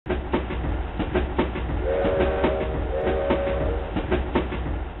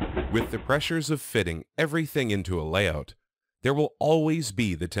With the pressures of fitting everything into a layout, there will always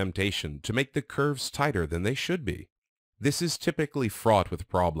be the temptation to make the curves tighter than they should be. This is typically fraught with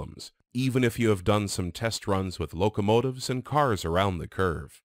problems, even if you have done some test runs with locomotives and cars around the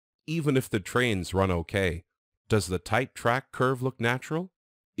curve. Even if the trains run okay, does the tight track curve look natural?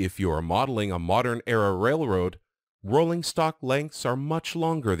 If you are modeling a modern-era railroad, rolling stock lengths are much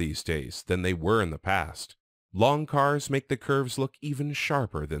longer these days than they were in the past. Long cars make the curves look even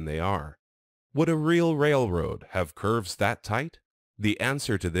sharper than they are. Would a real railroad have curves that tight? The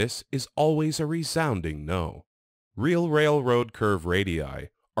answer to this is always a resounding no. Real railroad curve radii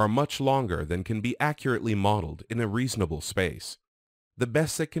are much longer than can be accurately modeled in a reasonable space. The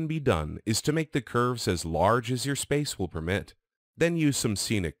best that can be done is to make the curves as large as your space will permit, then use some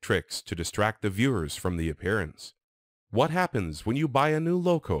scenic tricks to distract the viewers from the appearance. What happens when you buy a new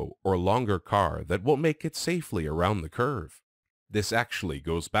loco or longer car that won't make it safely around the curve? This actually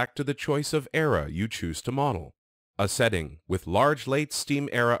goes back to the choice of era you choose to model. A setting with large late steam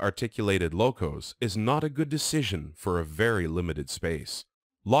era articulated locos is not a good decision for a very limited space.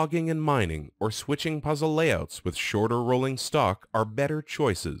 Logging and mining or switching puzzle layouts with shorter rolling stock are better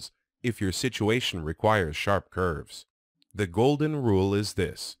choices if your situation requires sharp curves. The golden rule is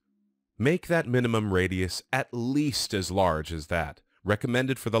this: make that minimum radius at least as large as that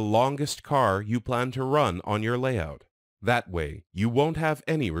recommended for the longest car you plan to run on your layout. That way, you won't have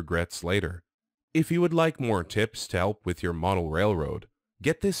any regrets later. If you would like more tips to help with your model railroad,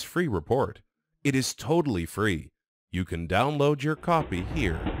 get this free report. It is totally free. You can download your copy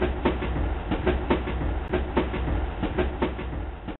here.